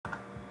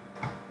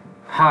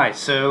Hi,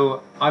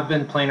 so I've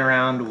been playing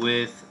around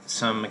with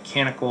some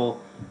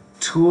mechanical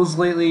tools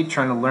lately,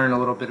 trying to learn a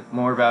little bit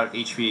more about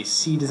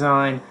HVAC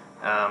design,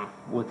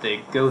 what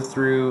they go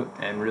through,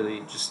 and really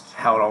just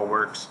how it all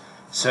works.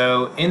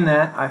 So in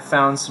that, I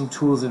found some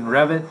tools in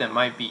Revit that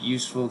might be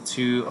useful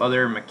to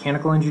other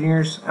mechanical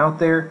engineers out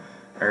there,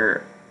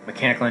 or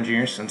mechanical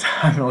engineers, since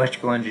I'm an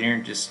electrical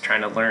engineer, just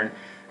trying to learn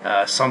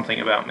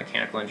something about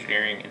mechanical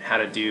engineering and how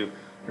to do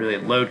really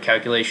load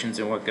calculations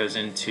and what goes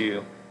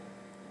into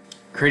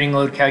creating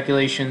load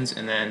calculations,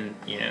 and then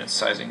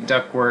sizing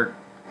ductwork,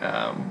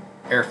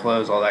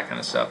 airflows, all that kind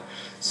of stuff.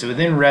 So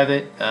within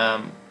Revit,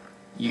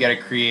 you got to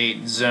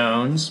create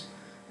zones.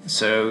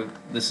 So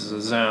this is a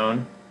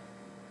zone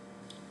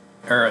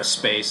or a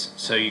space.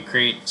 So you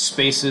create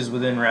spaces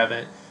within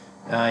Revit.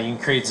 You can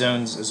create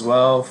zones as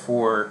well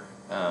for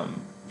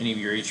any of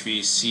your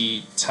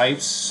HVAC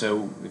types.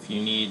 So if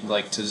you need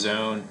to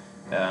zone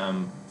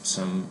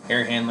some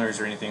air handlers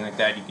or anything like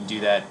that, you can do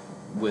that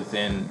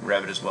within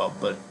Revit as well.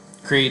 But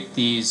create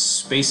these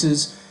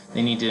spaces,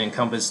 they need to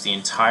encompass the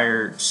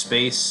entire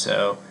space,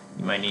 so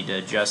you might need to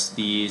adjust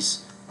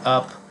these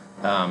up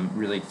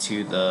really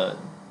to the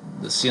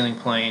ceiling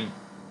plane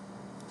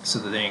so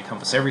that they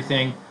encompass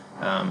everything,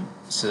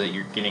 so that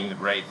you're getting the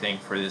right thing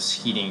for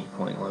this heating and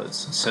cooling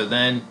loads. So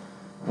then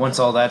once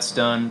all that's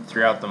done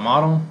throughout the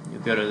model,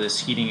 you'll go to this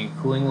heating and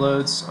cooling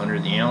loads under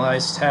the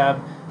Analyze tab,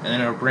 and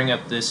then it'll bring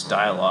up this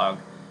dialog.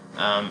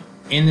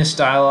 In this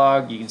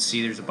dialog, you can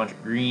see there's a bunch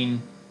of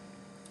green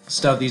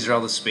stuff. These are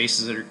all the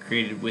spaces that are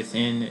created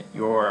within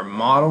your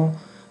model.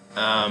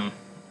 Now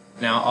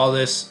all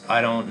this, I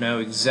don't know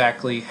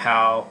exactly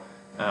how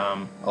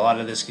a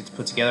lot of this gets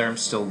put together. I'm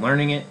still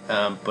learning it,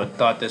 but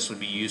thought this would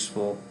be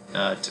useful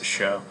to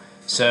show.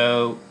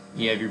 So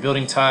you have your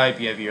building type,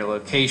 you have your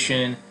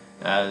location,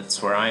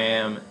 that's where I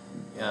am,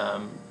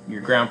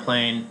 your ground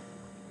plane.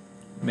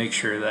 Make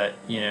sure that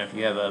if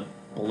you have a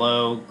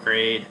below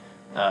grade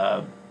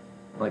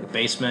like a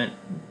basement,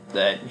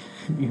 that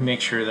you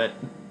make sure that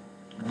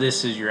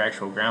this is your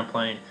actual ground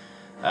plane.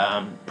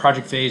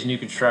 Project phase, new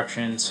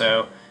construction,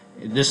 so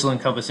this will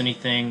encompass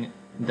anything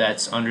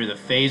that's under the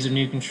phase of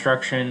new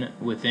construction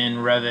within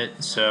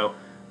Revit. So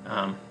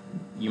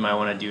you might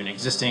want to do an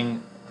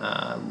existing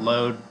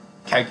load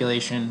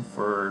calculation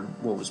for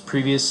what was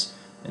previous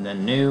and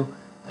then new.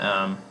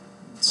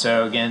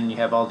 So again, you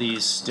have all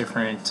these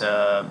different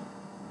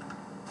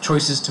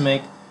choices to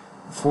make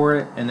for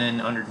it, and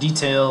then under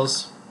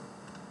details,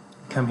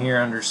 come here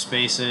under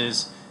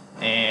spaces,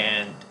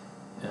 and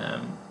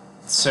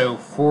so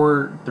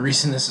for the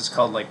reason this is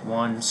called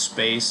one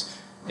space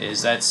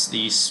is that's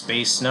the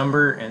space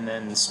number and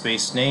then the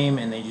space name,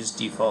 and they just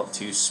default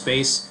to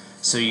space.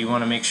 So you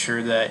want to make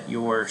sure that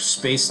your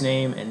space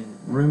name and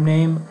room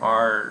name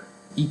are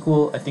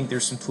equal. I think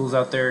there's some tools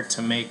out there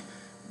to make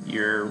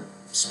your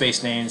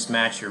space names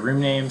match your room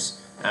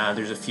names.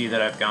 There's a few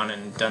that I've gone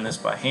and done this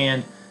by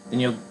hand.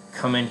 Then you'll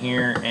come in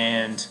here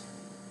and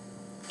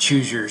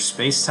choose your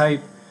space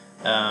type.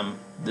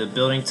 The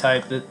building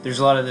type, there's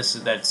a lot of this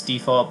that's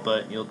default,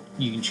 but you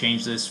can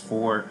change this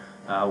for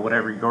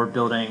whatever your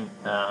building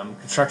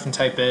construction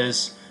type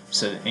is.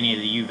 So any of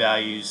the U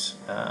values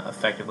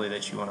effectively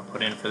that you want to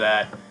put in for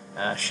that.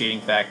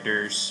 Shading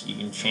factors, you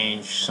can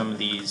change some of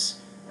these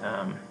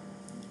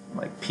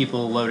like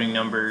people loading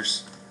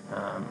numbers,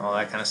 all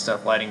that kind of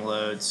stuff. Lighting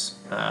loads,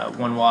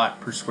 1 watt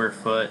per square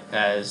foot.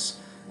 As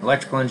an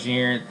electrical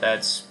engineer,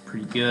 that's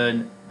pretty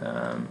good.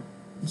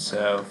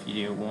 So if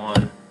you do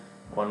 1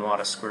 watt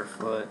a square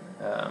foot,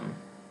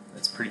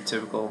 that's pretty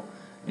typical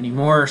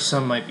anymore.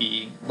 Some might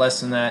be less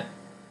than that,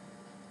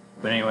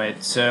 but anyway,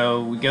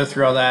 so we go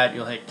through all that.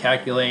 You'll hit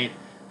calculate.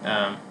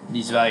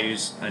 These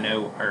values I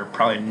know are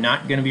probably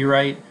not going to be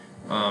right.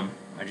 I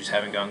just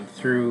haven't gone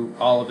through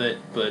all of it,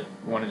 but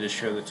wanted to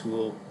show the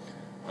tool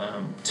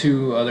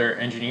to other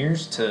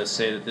engineers to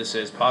say that this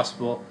is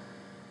possible.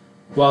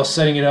 While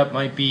setting it up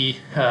might be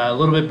a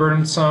little bit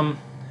burdensome,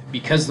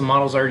 because the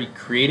model's already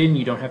created and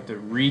you don't have to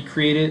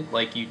recreate it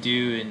like you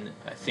do in,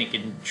 I think,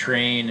 in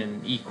Train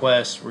and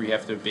eQuest, where you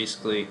have to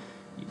basically,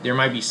 there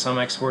might be some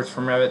exports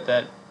from Revit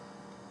that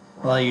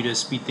allow you to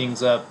speed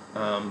things up,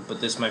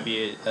 but this might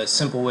be a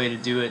simple way to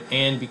do it.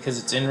 And because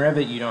it's in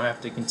Revit, you don't have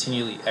to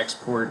continually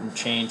export and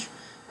change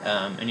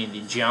any of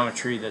the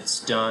geometry that's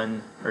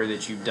done or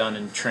that you've done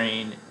in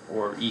Train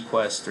or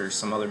eQuest or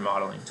some other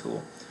modeling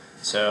tool.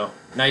 So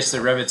nice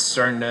that Revit's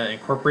starting to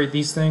incorporate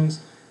these things,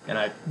 and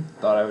I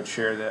thought I would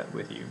share that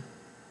with you.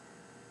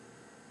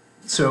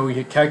 So we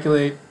hit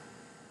calculate,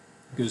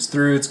 it goes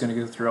through, it's going to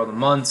go through all the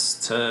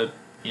months to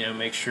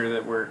make sure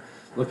that we're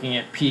looking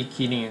at peak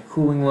heating and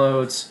cooling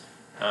loads,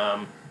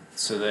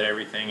 so that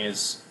everything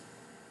is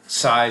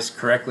sized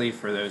correctly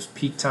for those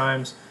peak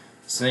times.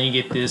 So then you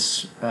get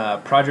this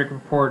project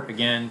report,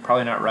 again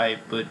probably not right,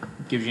 but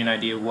gives you an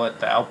idea of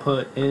what the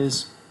output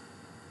is.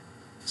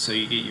 So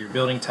you get your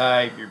building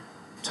type, your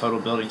total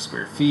building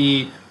square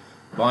feet,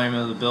 volume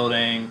of the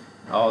building,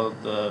 all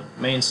of the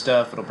main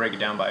stuff. It'll break it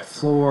down by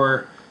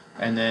floor,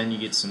 and then you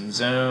get some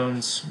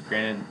zones.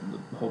 Granted,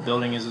 the whole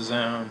building is a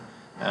zone.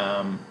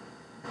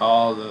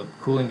 all the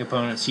cooling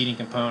components, heating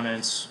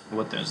components,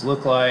 what those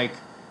look like,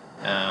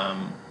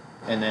 and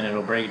then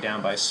it'll break it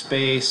down by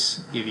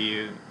space, give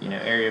you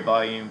area,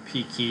 volume,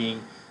 peak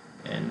heating,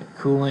 and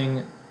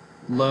cooling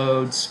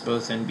loads,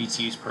 both in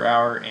BTUs per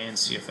hour and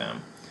CFM.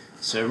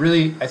 So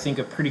really, I think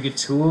a pretty good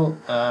tool.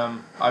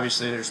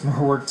 Obviously, there's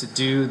more work to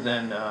do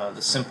than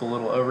the simple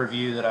little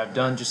overview that I've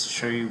done just to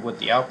show you what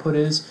the output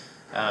is,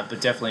 but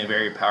definitely a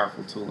very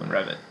powerful tool in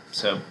Revit.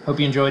 So hope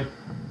you enjoyed.